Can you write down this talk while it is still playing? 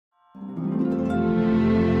Good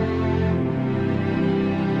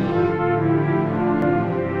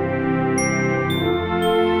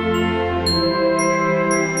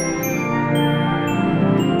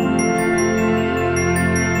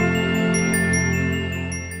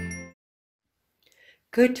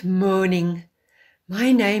morning.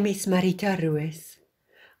 My name is Marita Roos.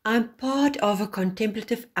 I'm part of a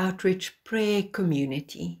contemplative outreach prayer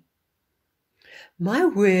community. My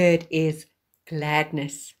word is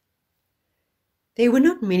gladness. There were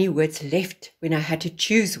not many words left when I had to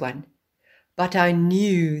choose one, but I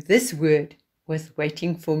knew this word was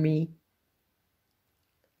waiting for me.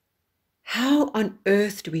 How on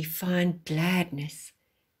earth do we find gladness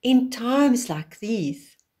in times like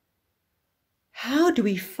these? How do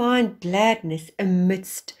we find gladness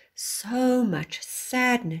amidst so much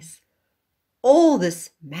sadness, all this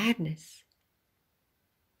madness?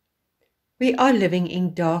 We are living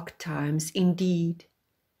in dark times indeed.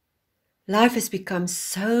 Life has become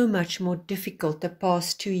so much more difficult the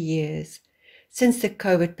past 2 years since the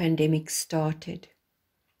COVID pandemic started.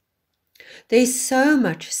 There's so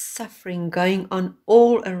much suffering going on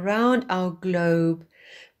all around our globe.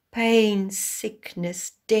 Pain,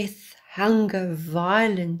 sickness, death, hunger,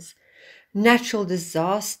 violence, natural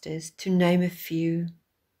disasters, to name a few.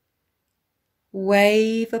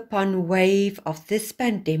 Wave upon wave of this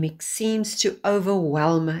pandemic seems to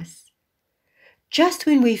overwhelm us. Just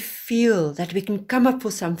when we feel that we can come up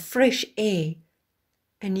for some fresh air,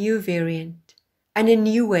 a new variant and a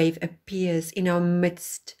new wave appears in our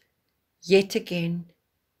midst yet again.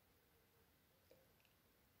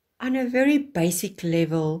 On a very basic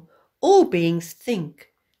level, all beings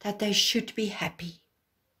think that they should be happy.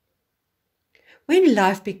 When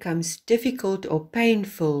life becomes difficult or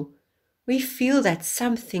painful, we feel that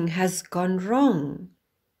something has gone wrong.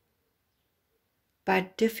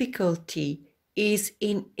 But difficulty is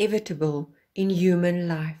inevitable in human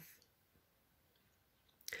life.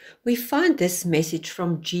 We find this message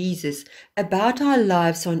from Jesus about our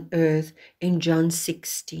lives on earth in John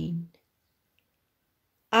 16.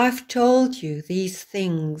 I've told you these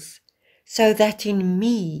things so that in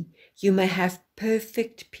me you may have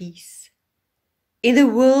perfect peace. In the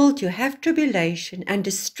world you have tribulation and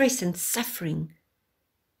distress and suffering.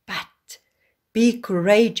 But be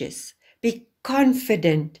courageous, be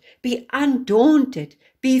confident, be undaunted,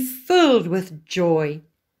 be filled with joy.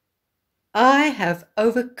 I have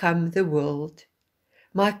overcome the world.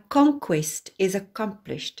 My conquest is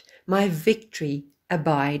accomplished, my victory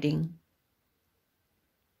abiding.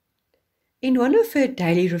 In one of her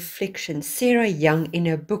daily reflections, Sarah Young, in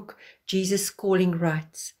her book Jesus Calling,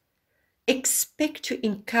 writes, expect to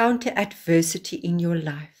encounter adversity in your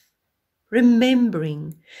life,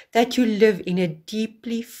 remembering that you live in a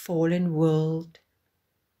deeply fallen world.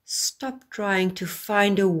 Stop trying to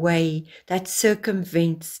find a way that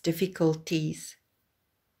circumvents difficulties.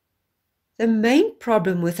 The main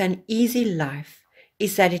problem with an easy life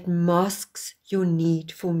is that it masks your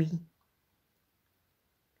need for me.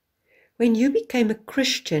 When you became a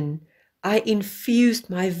Christian, I infused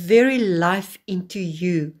my very life into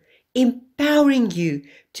you, empowering you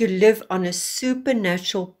to live on a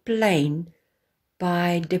supernatural plane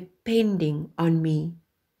by depending on me.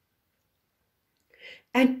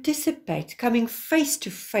 Anticipate coming face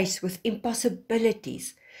to face with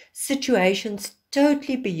impossibilities, situations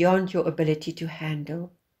totally beyond your ability to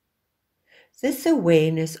handle. This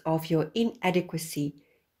awareness of your inadequacy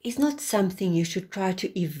is not something you should try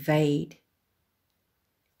to evade.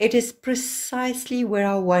 It is precisely where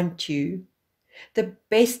I want you, the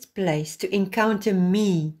best place to encounter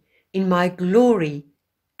me in my glory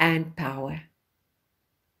and power.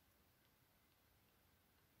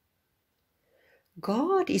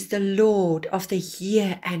 God is the Lord of the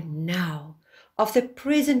here and now, of the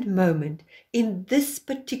present moment in this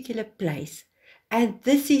particular place, and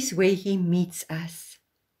this is where He meets us.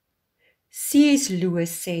 C.S.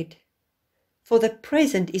 Lewis said, "For the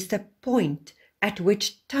present is the point at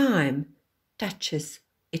which time touches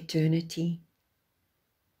eternity."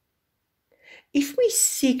 If we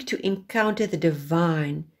seek to encounter the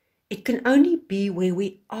divine, it can only be where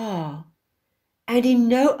we are, and in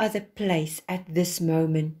no other place at this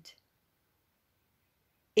moment.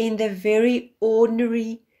 In the very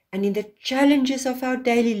ordinary and in the challenges of our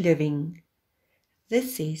daily living,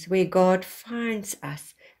 this is where God finds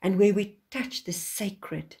us and where we touch the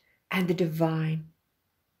sacred and the divine.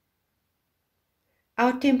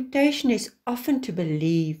 Our temptation is often to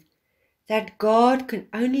believe that God can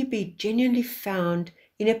only be genuinely found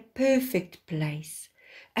in a perfect place,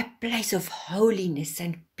 a place of holiness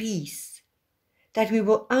and peace, that we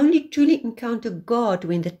will only truly encounter God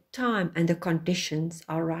when the time and the conditions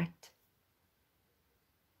are right.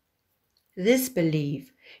 This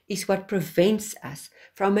belief is what prevents us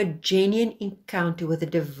from a genuine encounter with the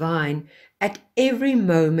divine at every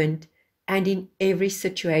moment and in every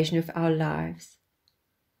situation of our lives.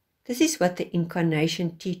 This is what the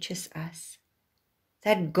Incarnation teaches us,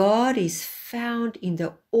 that God is found in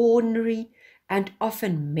the ordinary and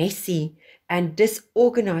often messy and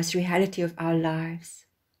disorganized reality of our lives.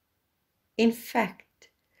 In fact,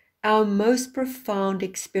 our most profound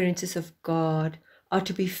experiences of God are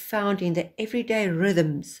to be found in the everyday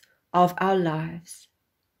rhythms of our lives.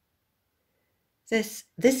 This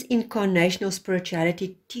incarnational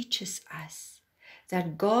spirituality teaches us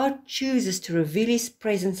that God chooses to reveal His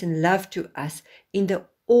presence and love to us in the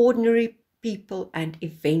ordinary people and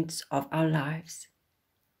events of our lives.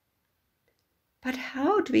 But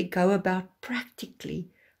how do we go about practically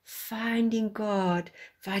finding God,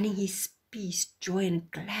 finding His peace, joy, and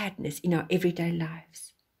gladness in our everyday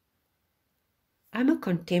lives? I'm a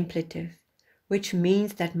contemplative, which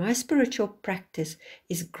means that my spiritual practice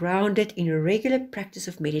is grounded in a regular practice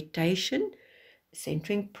of meditation,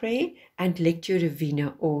 centering prayer, and lectio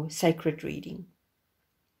divina or sacred reading.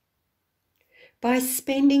 By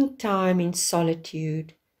spending time in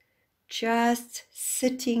solitude, just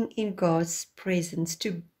sitting in God's presence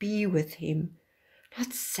to be with Him,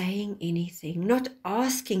 not saying anything, not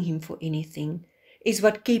asking Him for anything, is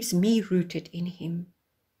what keeps me rooted in Him.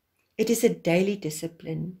 It is a daily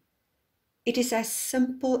discipline. It is as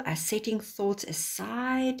simple as setting thoughts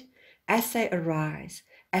aside as they arise,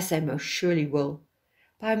 as they most surely will,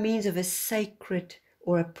 by means of a sacred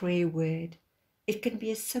or a prayer word. It can be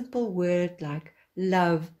a simple word like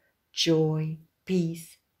love, joy,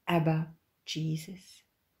 peace, Abba, Jesus.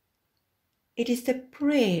 It is the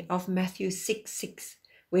prayer of Matthew 6:6,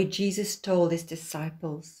 where Jesus told His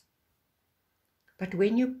disciples, "But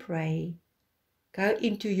when you pray, go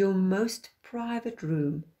into your most private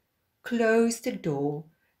room, close the door,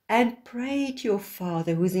 and pray to your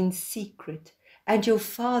Father who is in secret, and your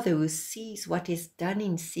Father who sees what is done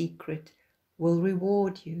in secret will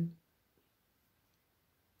reward you."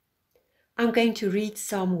 I'm going to read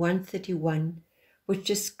Psalm 131, which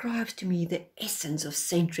describes to me the essence of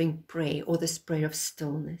centering prayer, or this prayer of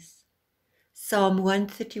stillness. Psalm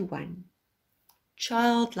 131,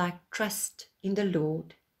 childlike trust in the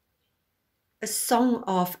Lord. A song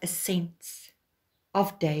of ascents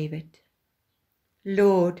of David.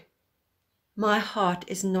 Lord, my heart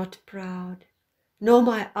is not proud, nor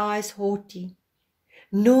my eyes haughty,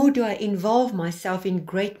 nor do I involve myself in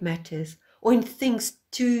great matters or in things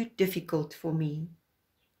too difficult for me.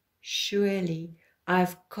 Surely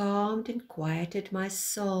I've calmed and quieted my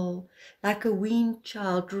soul like a weaned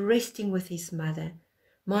child resting with his mother.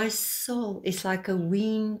 My soul is like a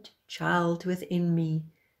weaned child within me,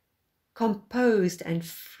 composed and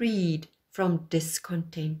freed from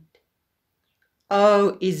discontent.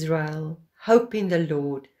 O Israel, hope in the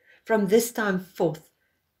Lord from this time forth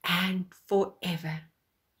and forever.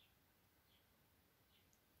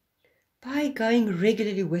 By going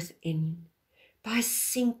regularly within, by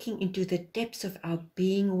sinking into the depths of our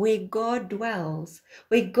being where God dwells,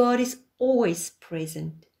 where God is always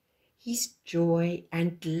present, His joy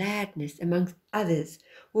and gladness amongst others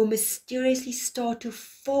will mysteriously start to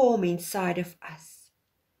form inside of us.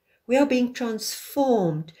 We are being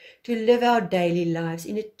transformed to live our daily lives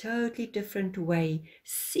in a totally different way,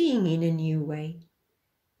 seeing in a new way.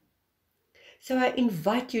 So I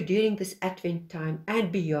invite you during this Advent time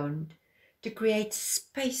and beyond to create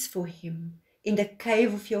space for Him in the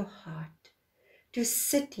cave of your heart, to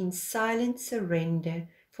sit in silent surrender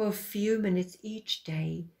for a few minutes each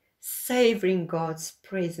day, savoring God's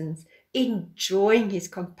presence, enjoying His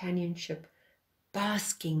companionship,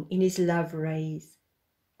 basking in His love rays,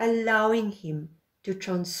 allowing Him to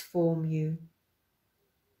transform you.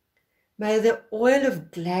 May the oil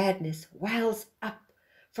of gladness wells up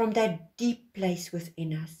from that deep place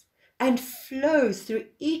within us and flows through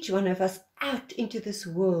each one of us out into this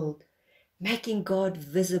world, making God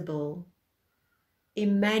visible.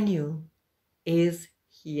 Emmanuel is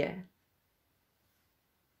here.